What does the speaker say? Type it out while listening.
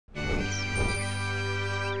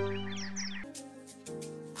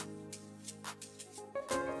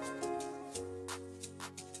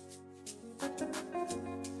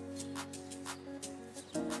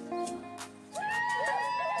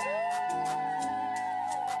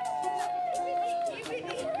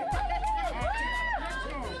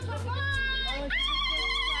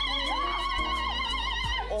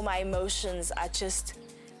my emotions are just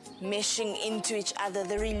meshing into each other.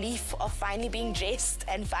 The relief of finally being dressed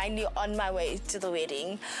and finally on my way to the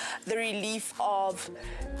wedding. The relief of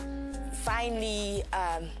finally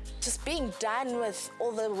just being done with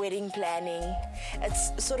all the wedding planning. It's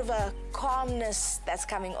sort of a calmness that's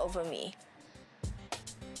coming over me.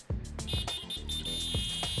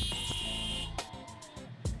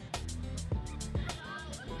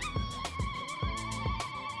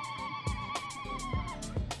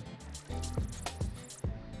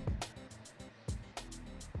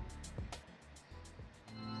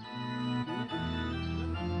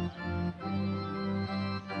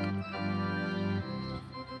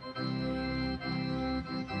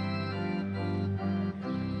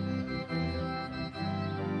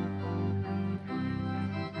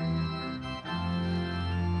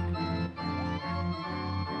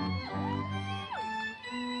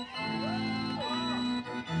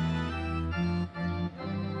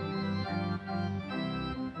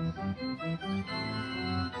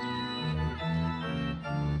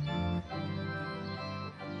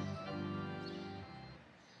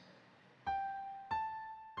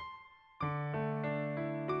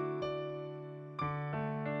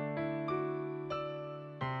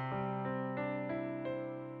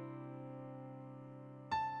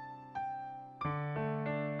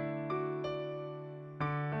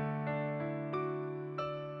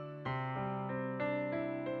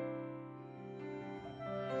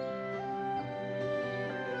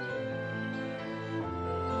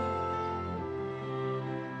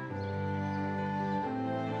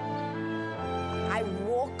 I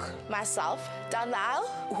walk myself down the aisle.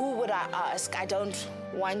 Who would I ask? I don't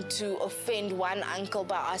want to offend one uncle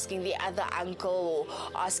by asking the other uncle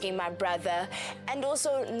or asking my brother. And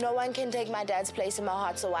also, no one can take my dad's place in my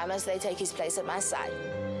heart, so why must they take his place at my side?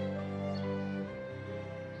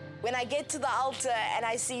 When I get to the altar and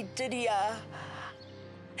I see Didier,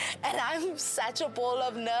 and I'm such a ball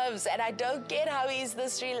of nerves, and I don't get how he's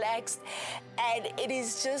this relaxed. And it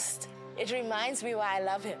is just, it reminds me why I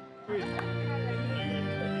love him.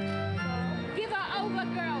 Give her over,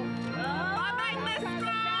 girl.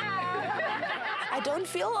 I don't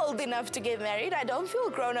feel old enough to get married. I don't feel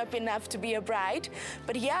grown up enough to be a bride.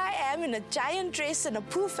 But here I am in a giant dress and a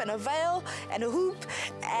poof and a veil and a hoop,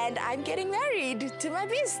 and I'm getting married to my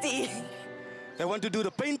bestie. They want to do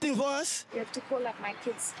the painting for us. You have to call up my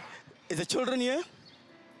kids. Is the children here?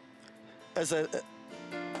 As a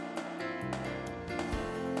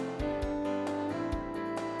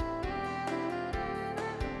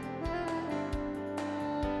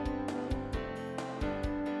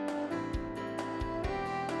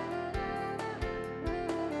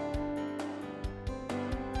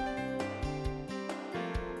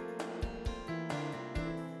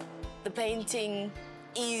The painting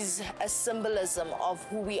is a symbolism of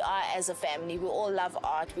who we are as a family. We all love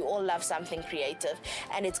art, we all love something creative,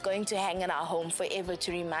 and it's going to hang in our home forever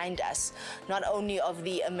to remind us not only of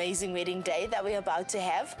the amazing wedding day that we're about to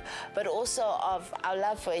have, but also of our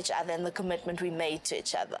love for each other and the commitment we made to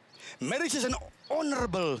each other. marriage is an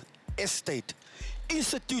honorable estate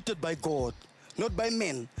instituted by God, not by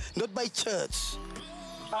men, not by church.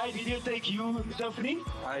 I did take you, Tiffany.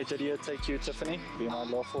 I, Didier, take you, Tiffany, be my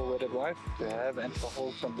lawful wedded wife, to have and to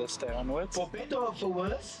hold from this day onwards, For better or for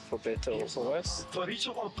worse, for better or for worse, for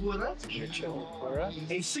richer or poorer, richer or poorer,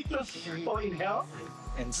 in sickness or in health,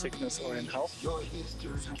 in sickness or in health,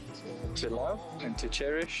 to love and to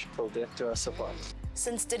cherish till death do us apart.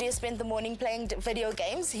 Since Didier spent the morning playing video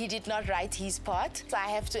games, he did not write his part. So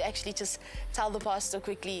I have to actually just tell the pastor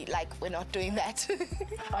quickly, like, we're not doing that.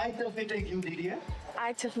 I, Tiffany, take you, Didier.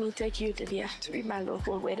 I, Tiffany, take you, Didier, to be my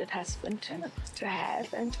lawful wedded husband, to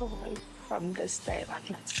have and to hold from this day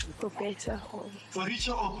onwards, for better or For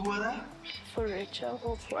richer or poorer, for richer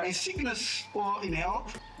or for in sickness or in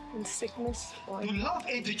health, in sickness or to love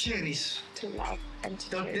and to cherish, to love and to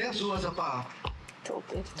till death cherish do us apart. till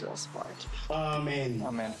death do us part. Amen.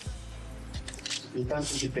 Amen. We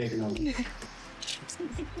can't be pregnant.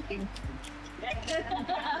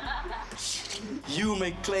 You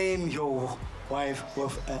may claim your wife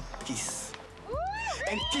with a kiss.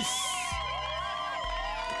 And kiss.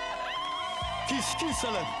 Kiss, kiss,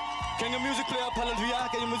 Helen. Can your music play up? Hallelujah.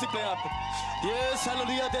 Can your music play up? Yes,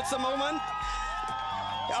 hallelujah. That's the moment.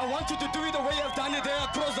 I want you to do it the way I've done it there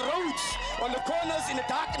across the roads, on the corners, in the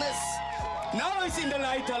darkness. Now it's in the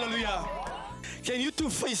light, hallelujah. Can you two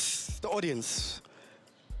face the audience?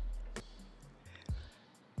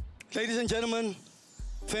 Ladies and gentlemen,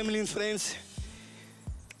 family and friends,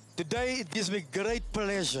 today it gives me great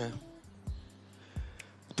pleasure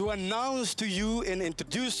to announce to you and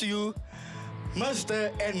introduce to you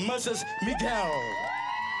Mr. and Mrs. Miguel.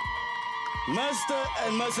 Mr.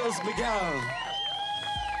 and Mrs. Miguel.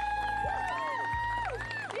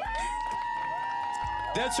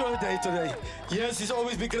 That's your day today. Yes, he's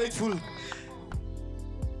always be grateful.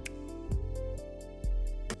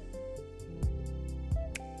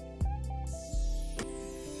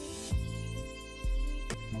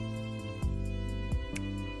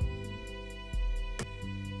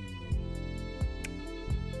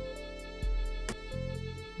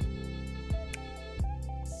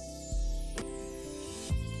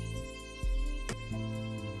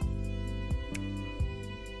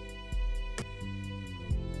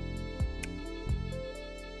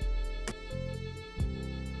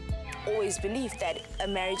 Always believe that a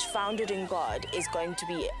marriage founded in God is going to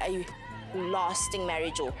be a lasting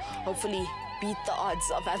marriage, or hopefully beat the odds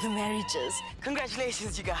of other marriages.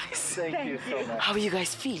 Congratulations, you guys. Thank you so much. How are you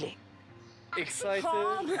guys feeling? Excited,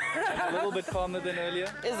 a little bit calmer than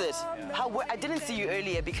earlier. Is it? How? I didn't see you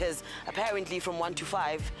earlier because apparently from 1 to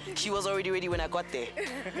 5, she was already ready when I got there.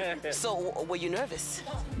 So, were you nervous?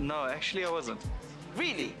 No, actually I wasn't.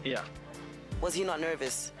 Really? Yeah. Was he not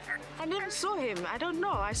nervous? I never saw him. I don't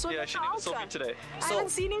know. I saw him Yeah, at she the never altar. saw me today. I haven't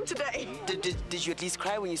seen him today. Did you at least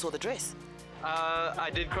cry when you saw the dress?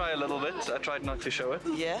 I did cry a little bit. I tried not to show it.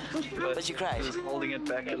 Yeah? But you cried? I was holding it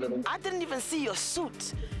back a little. I didn't even see your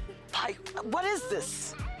suit. Like, what is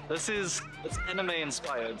this? It's anime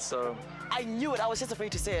inspired, so... I knew it. I was just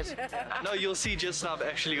afraid to say it. No, you'll see just now I've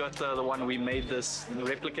actually got the one we made this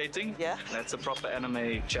replicating. Yeah? That's a proper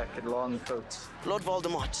anime jacket, long coat. Lord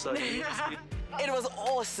Voldemort. So, It was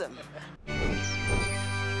awesome.